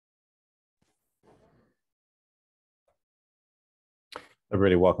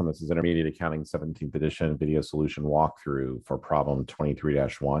Everybody, welcome. This is Intermediate Accounting 17th edition video solution walkthrough for problem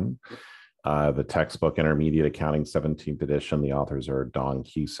 23-1. The textbook Intermediate Accounting 17th edition, the authors are Don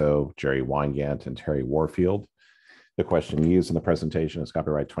Kiso, Jerry Weingant, and Terry Warfield. The question used in the presentation is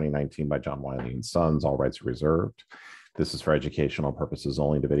copyright 2019 by John Wiley and Sons, all rights reserved. This is for educational purposes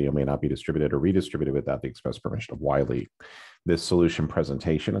only. The video may not be distributed or redistributed without the express permission of Wiley. This solution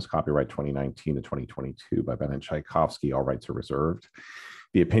presentation is copyright 2019 to 2022 by Bennett Tchaikovsky, all rights are reserved.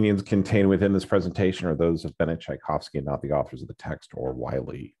 The opinions contained within this presentation are those of Bennett Tchaikovsky and not the authors of the text or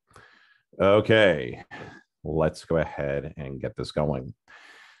Wiley. Okay, let's go ahead and get this going.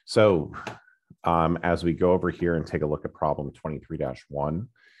 So as we go over here and take a look at problem 23-1,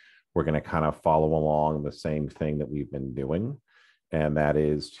 we're going to kind of follow along the same thing that we've been doing, and that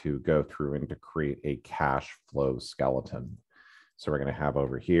is to go through and to create a cash flow skeleton. So we're going to have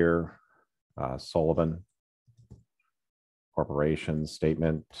over here Sullivan Corporation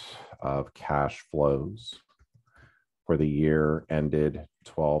statement of cash flows for the year ended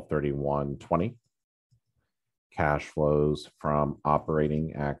 12/31/20. Cash flows from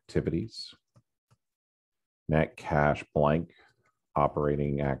operating activities. Net cash blank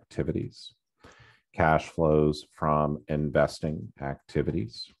operating activities. Cash flows from investing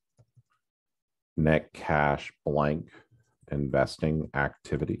activities. Net cash blank investing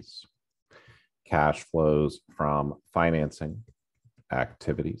activities. Cash flows from financing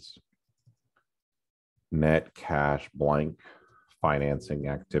activities. Net cash blank financing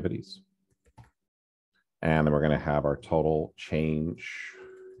activities. And then we're going to have our total change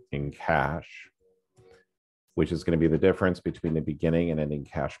in cash, which is going to be the difference between the beginning and ending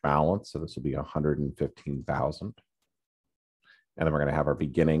cash balance. So this will be 115,000. And then we're going to have our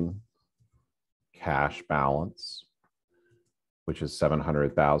beginning cash balance, which is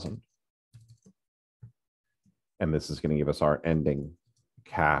 700,000. And this is going to give us our ending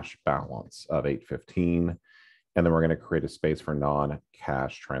cash balance of 815. And then we're going to create a space for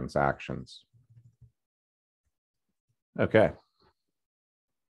non-cash transactions. Okay.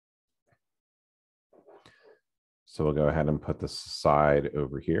 So we'll go ahead and put this aside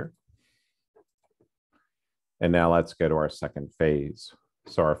over here. And now let's go to our second phase.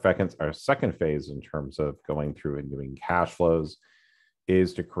 So our second phase in terms of going through and doing cash flows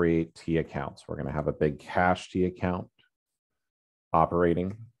is to create T accounts. We're going to have a big cash T account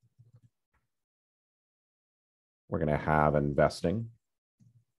operating. We're going to have investing.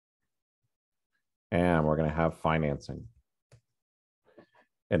 And we're going to have financing.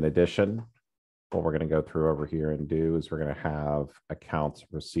 In addition, what we're going to go through over here and do is we're going to have accounts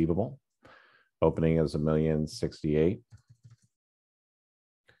receivable. Opening is $1,068,000.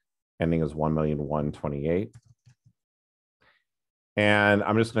 Ending is $1,128,000. And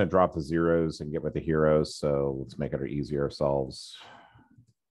I'm just going to drop the zeros and get with the heroes. So let's make it easy ourselves.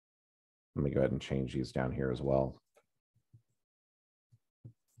 Let me go ahead and change these down here as well.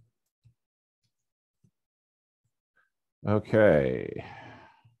 Okay.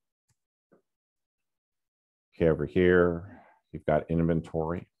 Okay, over here, you've got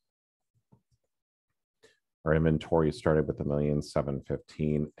inventory. Our inventory started with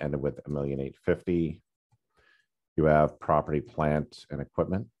 $1,715,000, ended with $1,850,000. You have property, plant, and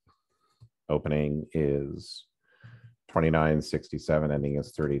equipment. Opening is $2,967, ending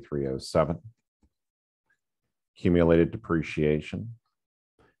is $3,307. Accumulated depreciation.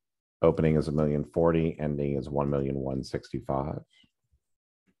 Opening is $1,040,000, ending is $1,165,000.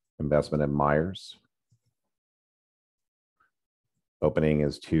 Investment in Myers. Opening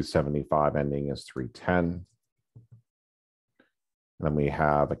is $275,000, ending is $310,000. Then we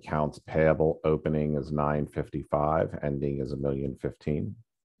have accounts payable. Opening is $955,000, ending is $1,015,000.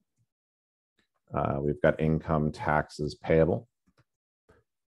 We've got income taxes payable.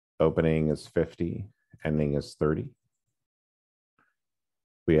 Opening is $50,000, ending is $30,000.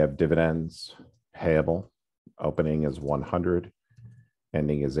 We have dividends payable. Opening is $100,000,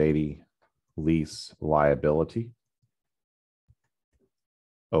 ending is $80,000. Lease liability.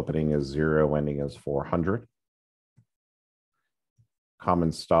 Opening is $0, ending is $400,000.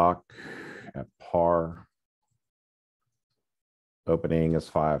 Common stock at par. Opening is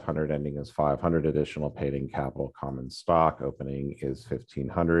 $500,000, ending is $500,000. Additional paid-in capital common stock. Opening is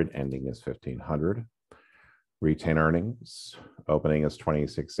 $1,500, ending is $1,500. Retained earnings. Opening is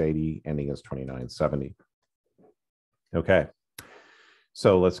 $2,680, ending is $2,970. Okay,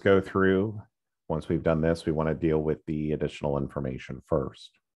 so let's go through. Once we've done this, we want to deal with the additional information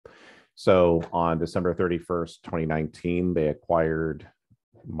first. So on December 31st, 2019, they acquired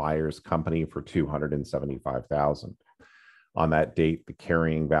Myers Company for $275,000. On that date, the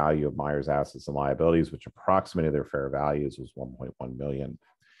carrying value of Myers' assets and liabilities, which approximated their fair values, was $1.1 million.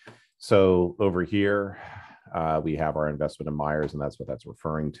 So over here, we have our investment in Myers, and that's what that's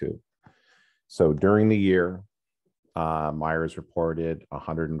referring to. So during the year, Myers reported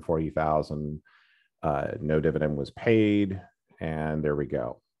 $140,000. No dividend was paid, and there we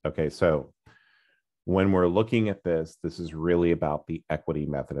go. Okay, so when we're looking at this, this is really about the equity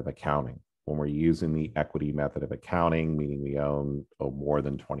method of accounting. When we're using the equity method of accounting, meaning we own more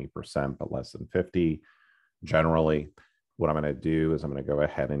than 20%, but less than 50, generally, what I'm going to do is I'm going to go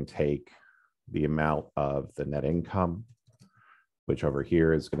ahead and take the amount of the net income, which over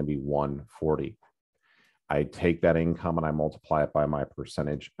here is going to be 140. I take that income and I multiply it by my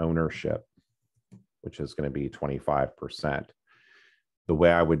percentage ownership, which is going to be 25%. The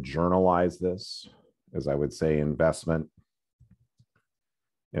way I would journalize this is I would say investment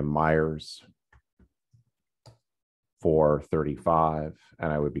in Myers for 35,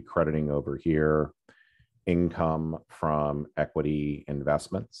 and I would be crediting over here income from equity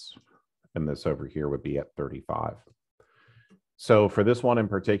investments, and this over here would be at 35. So for this one in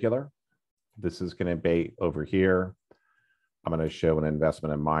particular, this is going to be over here. I'm going to show an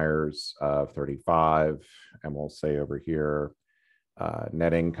investment in Myers of 35, and we'll say over here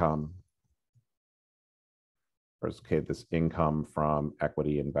net income. Okay, this income from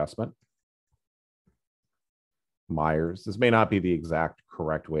equity investment. Myers. This may not be the exact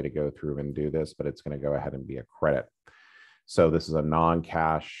correct way to go through and do this, but it's going to go ahead and be a credit. So this is a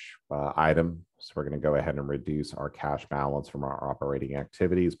non-cash item. So we're going to go ahead and reduce our cash balance from our operating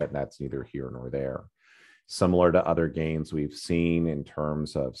activities, but that's neither here nor there. Similar to other gains we've seen in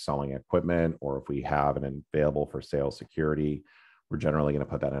terms of selling equipment, or if we have an available for sale security, we're generally going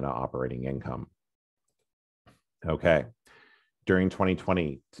to put that into operating income. Okay. During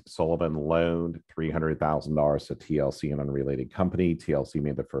 2020, Sullivan loaned $300,000 to TLC, an unrelated company. TLC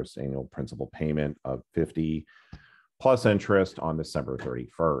made the first annual principal payment of $50 plus interest on December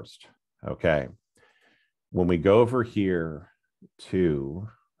 31st. Okay. When we go over here to,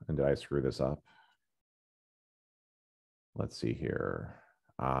 and did I screw this up? Let's see here.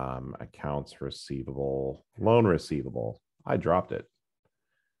 Accounts receivable, loan receivable. I dropped it.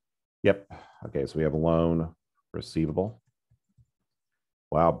 Yep. Okay. So we have a loan receivable.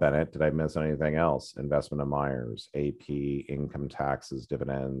 Wow, Bennett, did I miss anything else? Investment in Myers, AP, income taxes,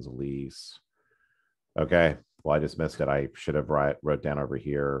 dividends, lease. Okay, well, I just missed it. I should have wrote down over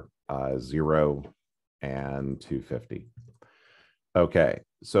here 0 and 250. Okay,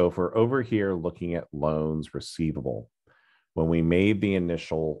 so if we're over here looking at loans receivable, when we made the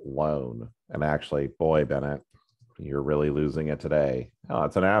initial loan, and actually, boy, Bennett, you're really losing it today. Oh,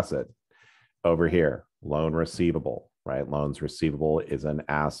 it's an asset. Over here, loan receivable. Right? Loans receivable is an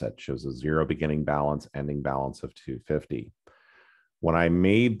asset, shows a 0 beginning balance, ending balance of 250. When I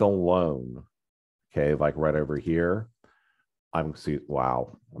made the loan, okay, like right over here, I'm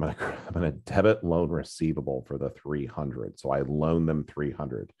gonna debit loan receivable for the 300. So I loaned them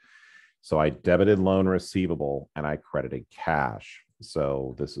 300. So I debited loan receivable and I credited cash.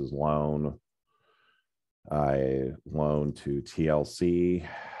 So this is loan. I loan to TLC,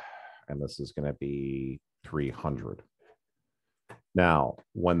 and this is going to be 300. Now,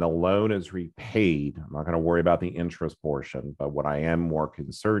 when the loan is repaid, I'm not going to worry about the interest portion, but what I am more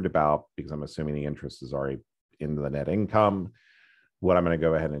concerned about, because I'm assuming the interest is already in the net income, what I'm going to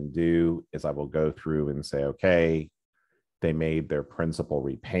go ahead and do is I will go through and say, okay, they made their principal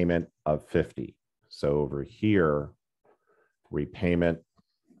repayment of 50. So over here, repayment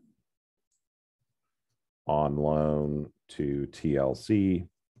on loan to TLC.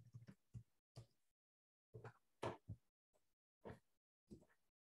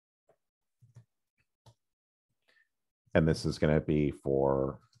 And this is going to be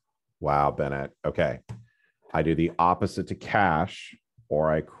for, wow, Bennett. Okay. I do the opposite to cash, or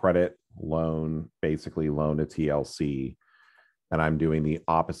I credit loan, basically loan to TLC. And I'm doing the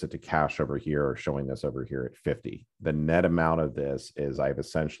opposite to cash over here, showing this over here at 50. The net amount of this is I've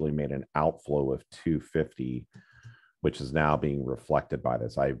essentially made an outflow of 250, which is now being reflected by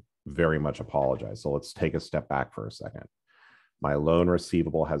this. I very much apologize. So let's take a step back for a second. My loan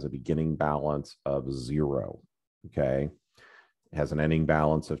receivable has a beginning balance of 0. Okay. It has an ending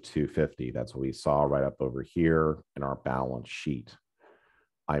balance of 250. That's what we saw right up over here in our balance sheet.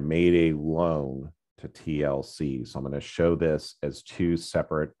 I made a loan to TLC. So I'm going to show this as two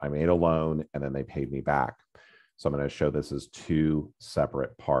separate. I made a loan and then they paid me back. So I'm going to show this as two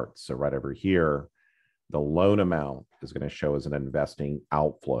separate parts. So right over here, the loan amount is going to show as an investing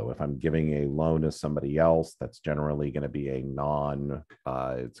outflow. If I'm giving a loan to somebody else, that's generally going to be a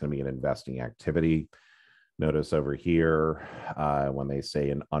it's going to be an investing activity. Notice over here, when they say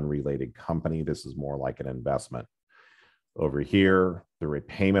an unrelated company, this is more like an investment. Over here, the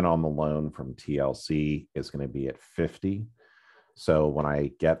repayment on the loan from TLC is going to be at 50. So when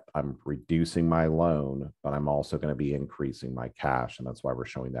I'm reducing my loan, but I'm also going to be increasing my cash. And that's why we're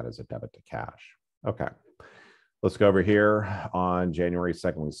showing that as a debit to cash. Okay. Let's go over here. On January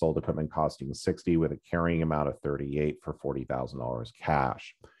 2nd, we sold equipment costing 60 with a carrying amount of 38 for $40,000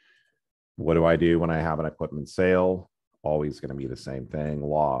 cash. What do I do when I have an equipment sale? Always going to be the same thing.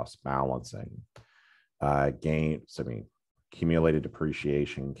 Loss, balancing, gains, accumulated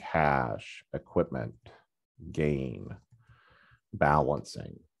depreciation, cash, equipment, gain,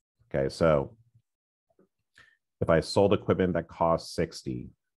 balancing. Okay, so if I sold equipment that cost 60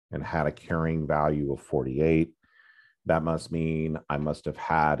 and had a carrying value of 48, that must mean I must have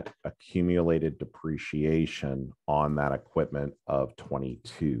had accumulated depreciation on that equipment of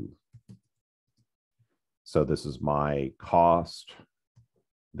 22. So this is my cost,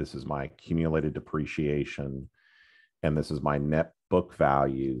 this is my accumulated depreciation, and this is my net book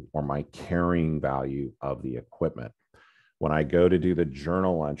value or my carrying value of the equipment. When I go to do the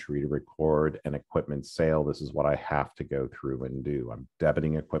journal entry to record an equipment sale, this is what I have to go through and do. I'm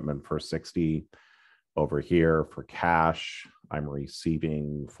debiting equipment for 60. Over here for cash, I'm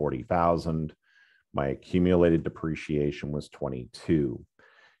receiving 40,000. My accumulated depreciation was 22.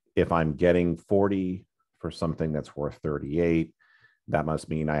 If I'm getting 40 for something that's worth 38, that must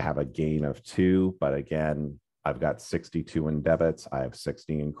mean I have a gain of 2. But again, I've got 62 in debits. I have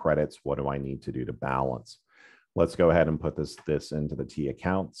 60 in credits. What do I need to do to balance? Let's go ahead and put this into the T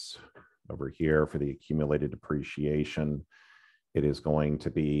accounts. Over here for the accumulated depreciation, it is going to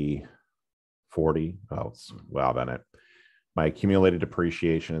be 40. Oh, wow, Bennett. My accumulated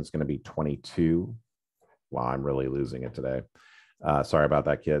depreciation is going to be 22. Wow, I'm really losing it today. Sorry about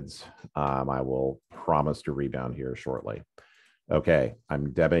that, kids. I will promise to rebound here shortly. Okay,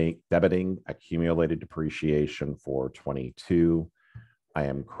 I'm debiting accumulated depreciation for 22. I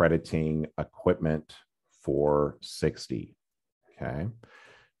am crediting equipment for 60. Okay.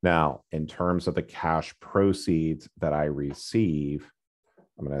 Now, in terms of the cash proceeds that I receive,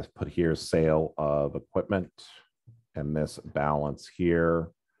 I'm going to put here sale of equipment, and this balance here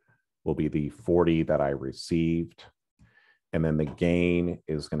will be the 40 that I received. And then the gain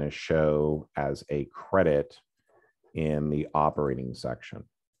is going to show as a credit in the operating section.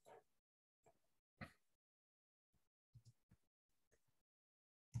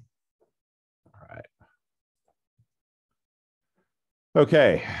 All right.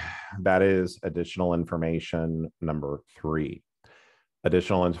 Okay, that is additional information number 3.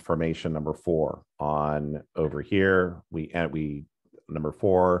 Additional information number 4 on over here, number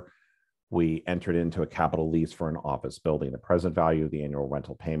 4, we entered into a capital lease for an office building. The present value of the annual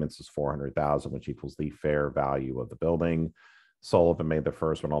rental payments is $400,000, which equals the fair value of the building. Sullivan made the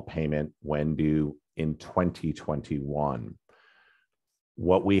first rental payment when due in 2021.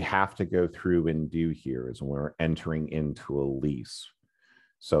 What we have to go through and do here is when we're entering into a lease.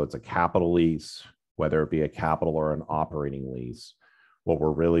 So it's a capital lease, whether it be a capital or an operating lease. What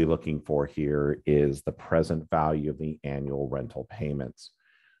we're really looking for here is the present value of the annual rental payments.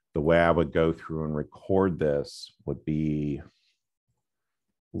 The way I would go through and record this would be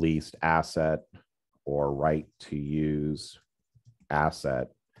leased asset or right to use asset,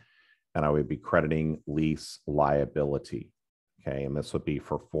 and I would be crediting lease liability. Okay, and this would be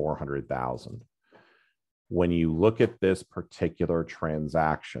for $400,000. When you look at this particular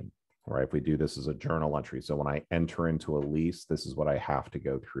transaction, right, if we do this as a journal entry, so when I enter into a lease, this is what I have to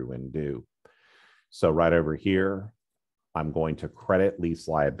go through and do. So right over here, I'm going to credit lease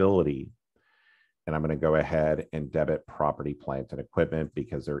liability, and I'm going to go ahead and debit property, plant, and equipment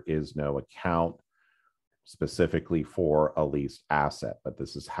because there is no account specifically for a leased asset, but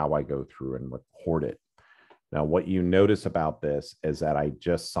this is how I go through and record it. Now, what you notice about this is that I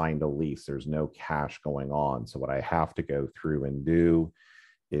just signed a lease. There's no cash going on. So what I have to go through and do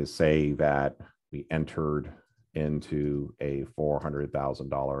is say that we entered into a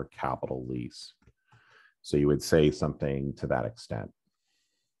 $400,000 capital lease. So you would say something to that extent.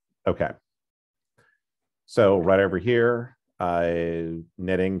 Okay. So right over here,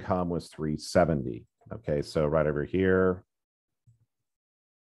 net income was 370. Okay, so right over here,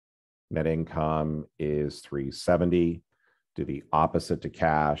 net income is 370. Do the opposite to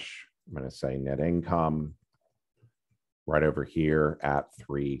cash. I'm going to say net income right over here at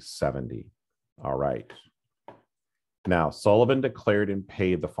 370. All right. Now, Sullivan declared and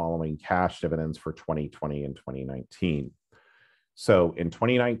paid the following cash dividends for 2020 and 2019. So in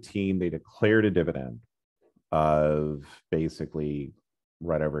 2019, they declared a dividend of basically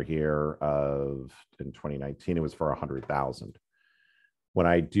right over here of in 2019, it was for 100,000. When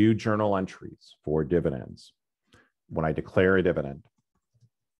I do journal entries for dividends, when I declare a dividend,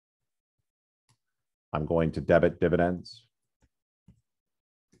 I'm going to debit dividends.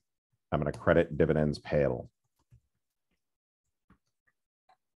 I'm going to credit dividends payable.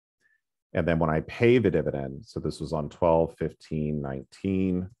 And then when I pay the dividend, so this was on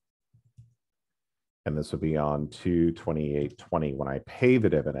 12/15/19, and this would be on 2/28/20. When I pay the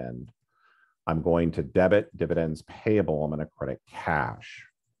dividend, I'm going to debit dividends payable. I'm going to credit cash.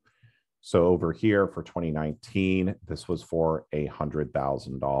 So over here for 2019, this was for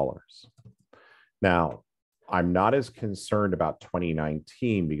 $100,000. Now, I'm not as concerned about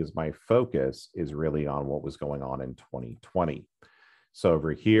 2019 because my focus is really on what was going on in 2020. So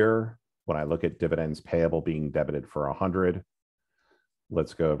over here, when I look at dividends payable being debited for 100,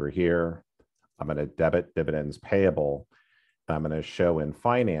 let's go over here. I'm going to debit dividends payable. And I'm going to show in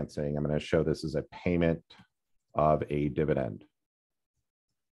financing, I'm going to show this as a payment of a dividend.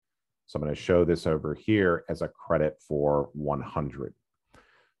 So I'm going to show this over here as a credit for 100.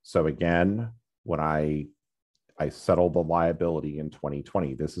 So again, when I settled the liability in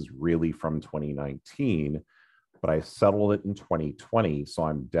 2020, this is really from 2019, but I settled it in 2020. So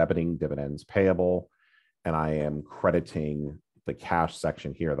I'm debiting dividends payable and I am crediting the cash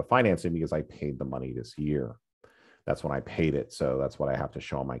section here, the financing, because I paid the money this year. That's when I paid it. So that's what I have to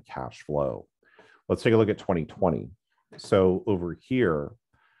show on my cash flow. Let's take a look at 2020. So over here,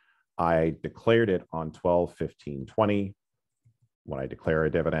 I declared it on 12/15/20. When I declare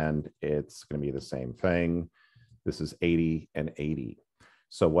a dividend, it's going to be the same thing. This is 80 and 80.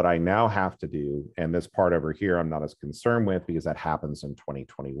 So what I now have to do, and this part over here, I'm not as concerned with because that happens in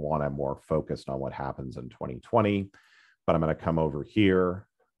 2021. I'm more focused on what happens in 2020, but I'm going to come over here.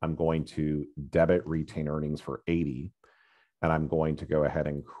 I'm going to debit retained earnings for 80, and I'm going to go ahead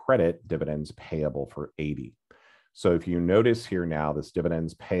and credit dividends payable for 80. So if you notice here now, this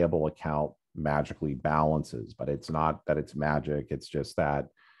dividends payable account magically balances, but it's not that it's magic. It's just that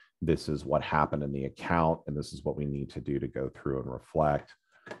this is what happened in the account, and this is what we need to do to go through and reflect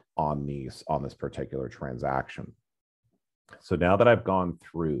on this particular transaction. So now that I've gone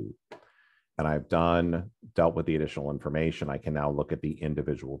through and I've dealt with the additional information, I can now look at the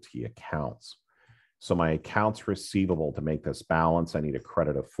individual T accounts. So my accounts receivable, to make this balance, I need a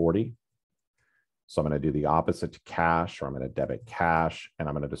credit of 40. So I'm going to do the opposite to cash, or I'm going to debit cash, and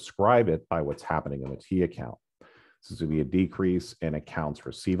I'm going to describe it by what's happening in the T account. This is going to be a decrease in accounts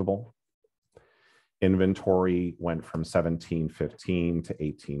receivable. Inventory went from 1715 to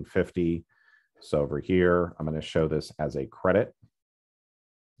 1850. So over here, I'm going to show this as a credit.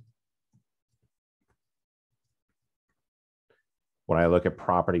 When I look at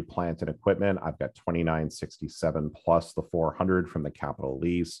property, plant, and equipment, I've got 2967 plus the 400 from the capital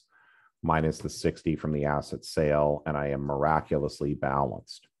lease, minus the 60 from the asset sale, and I am miraculously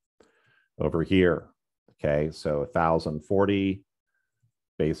balanced. Over here, okay, so 1,040,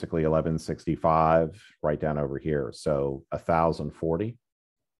 basically 1165, right down over here. So 1,040.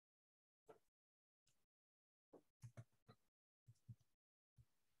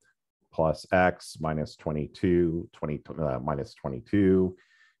 Plus X minus 22, minus 22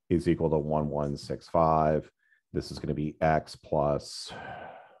 is equal to 1165. This is going to be X plus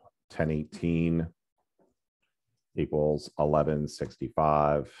 1018 equals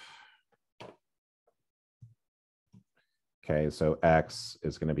 1165. Okay, so X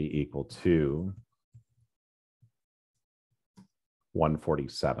is going to be equal to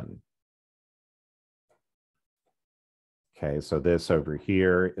 147. Okay, so this over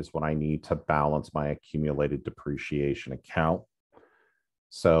here is what I need to balance my accumulated depreciation account.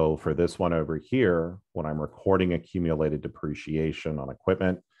 So for this one over here, when I'm recording accumulated depreciation on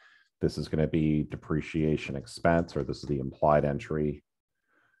equipment, this is going to be depreciation expense, or this is the implied entry.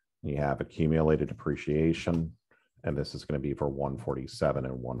 You have accumulated depreciation, and this is going to be for 147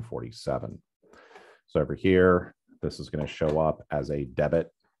 and 147. So over here, this is going to show up as a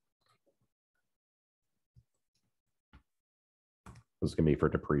debit. This is going to be for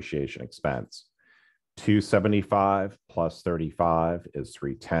depreciation expense. 275 plus 35 is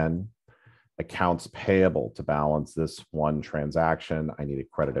 310. Accounts payable, to balance this one transaction, I need a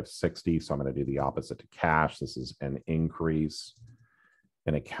credit of 60. So I'm going to do the opposite to cash. This is an increase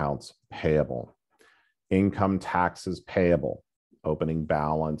in accounts payable. Income taxes payable. Opening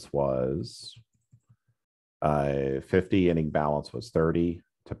balance was 50. Ending balance was 30.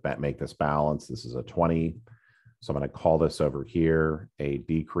 To make this balance, this is a 20. So I'm going to call this over here a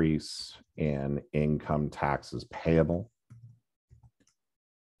decrease in income taxes payable.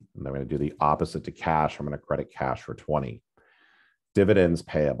 And I'm going to do the opposite to cash. I'm going to credit cash for 20. Dividends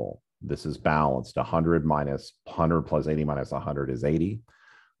payable. This is balanced. 100 minus 100 plus 80 minus 100 is 80.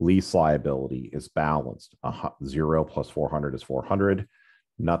 Lease liability is balanced. 0 plus 400 is 400.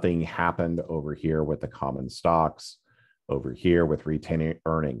 Nothing happened over here with the common stocks. Over here with retained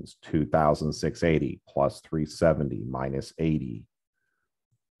earnings, 2,680 plus 370 minus 80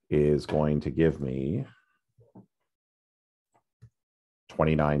 is going to give me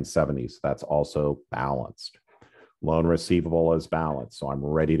 2,970. So that's also balanced. Loan receivable is balanced. So I'm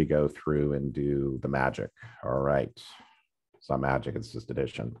ready to go through and do the magic. All right. It's not magic, it's just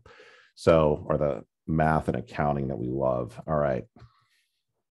addition. So, or the math and accounting that we love. All right.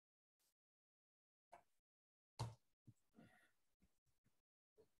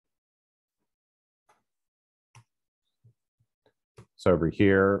 So over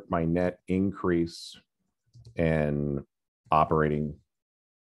here, my net increase in operating.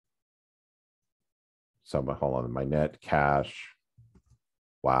 So hold on, my net cash,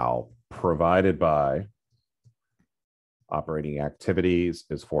 wow, provided by operating activities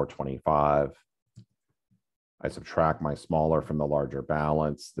is 425. I subtract my smaller from the larger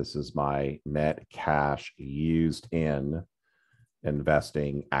balance. This is my net cash used in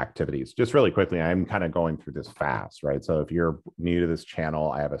investing activities. Just really quickly, I'm kind of going through this fast, right? So if you're new to this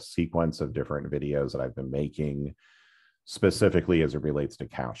channel, I have a sequence of different videos that I've been making specifically as it relates to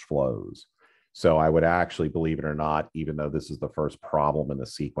cash flows. So I would actually, believe it or not, even though this is the first problem in the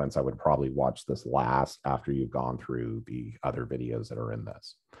sequence, I would probably watch this last after you've gone through the other videos that are in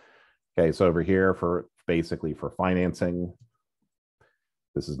this. Okay, so over here for basically for financing,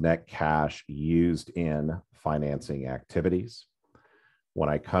 this is net cash used in financing activities. When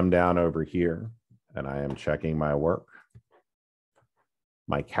I come down over here and I am checking my work,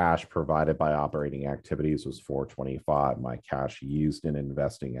 my cash provided by operating activities was 425. My cash used in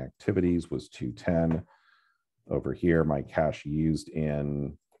investing activities was 210. Over here, my cash used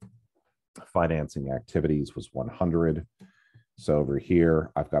in financing activities was 100. So over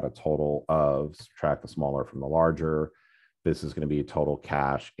here, I've got a total of, subtract the smaller from the larger. This is going to be a total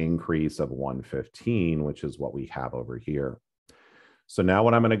cash increase of 115, which is what we have over here. So now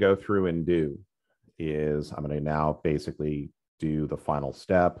what I'm going to go through and do is I'm going to now basically do the final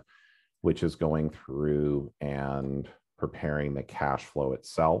step, which is going through and preparing the cash flow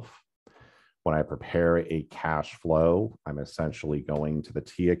itself. When I prepare a cash flow, I'm essentially going to the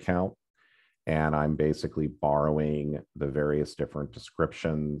T account and I'm basically borrowing the various different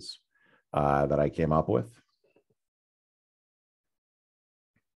descriptions that I came up with.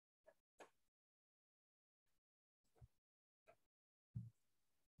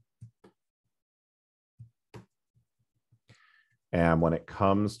 And when it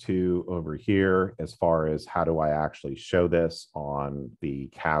comes to over here, as far as how do I actually show this on the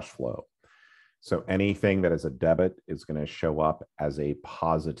cash flow? So anything that is a debit is going to show up as a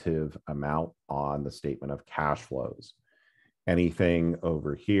positive amount on the statement of cash flows. Anything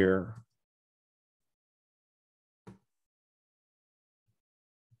over here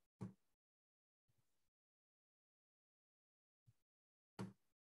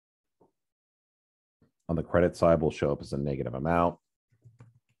on the credit side will show up as a negative amount.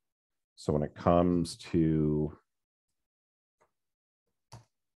 So when it comes to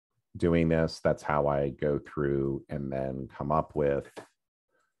doing this, that's how I go through and then come up with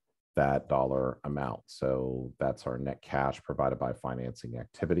that dollar amount. So that's our net cash provided by financing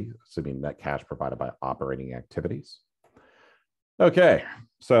activities. So I mean net cash provided by operating activities. Okay,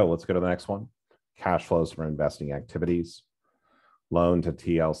 so let's go to the next one. Cash flows from investing activities. Loan to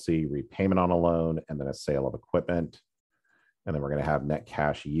TLC, repayment on a loan, and then a sale of equipment. And then we're going to have net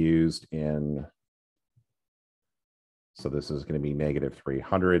cash used in. So this is going to be negative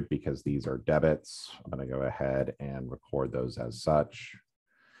 300 because these are debits. I'm going to go ahead and record those as such.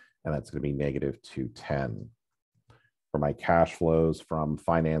 And that's going to be negative 210. For my cash flows from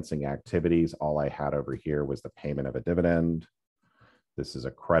financing activities, all I had over here was the payment of a dividend. This is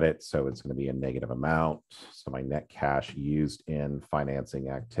a credit, so it's going to be a negative amount. So my net cash used in financing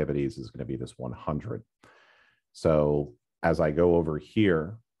activities is going to be this 100. So as I go over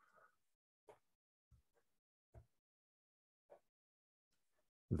here,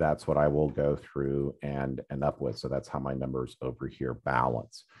 that's what I will go through and end up with. So that's how my numbers over here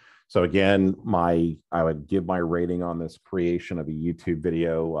balance. So again, I would give my rating on this creation of a YouTube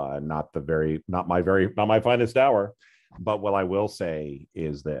video, not my finest hour. But what I will say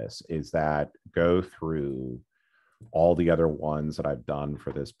is this, is that go through all the other ones that I've done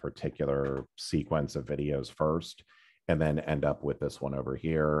for this particular sequence of videos first, and then end up with this one over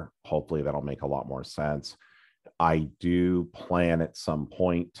here. Hopefully that'll make a lot more sense. I do plan at some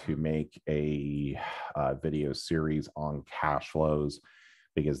point to make a video series on cash flows,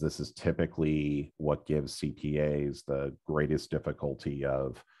 because this is typically what gives CPAs the greatest difficulty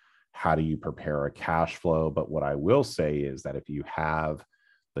of how do you prepare a cash flow. But what I will say is that if you have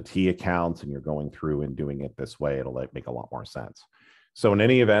the T accounts and you're going through and doing it this way, it'll make a lot more sense. So in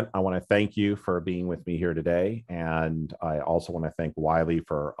any event, I want to thank you for being with me here today. And I also want to thank Wiley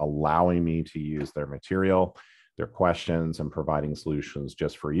for allowing me to use their material, their questions, and providing solutions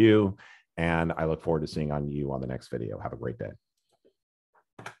just for you. And I look forward to seeing you on the next video. Have a great day.